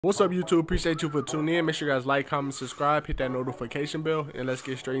What's up, YouTube? Appreciate you for tuning in. Make sure you guys like, comment, subscribe, hit that notification bell, and let's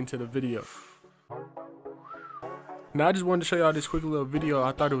get straight into the video. Now, I just wanted to show y'all this quick little video.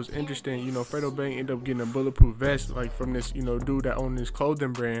 I thought it was interesting. You know, Fredo Bang ended up getting a bulletproof vest, like from this, dude that owned this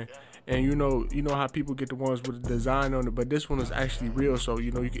clothing brand. And you know how people get the ones with the design on it, but this one is actually real. So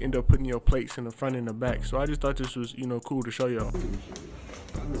you can end up putting your plates in the front and the back. So I just thought this was cool to show y'all.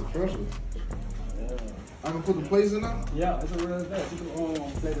 I can put the plates in there? Yeah, it's a real vest. You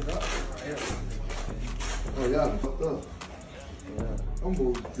can plate it up. Yeah. Oh, y'all fucked up. Yeah. I'm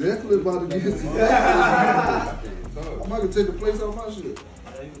definitely about to get it. I'm about to take the plates off my shit.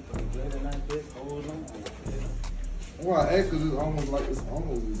 Yeah, you can put the plate in like this, hold on. Well, I act because it's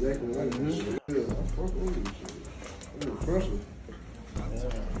almost exactly like this shit. Yeah, I'm fucking with this shit. It's a pressure.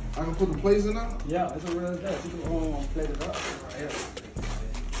 Yeah. I can put the plates in there? Yeah, it's a real vest. You can plate it up. Yeah.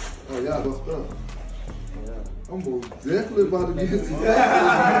 Oh, y'all fucked up. Yeah. I'm definitely about to get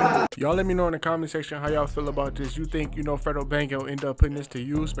it. Y'all let me know in the comment section how y'all feel about this. You think, Fredo Bang will end up putting this to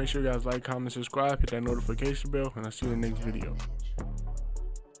use? Make sure you guys like, comment, subscribe, hit that notification bell, and I'll see you in the next video.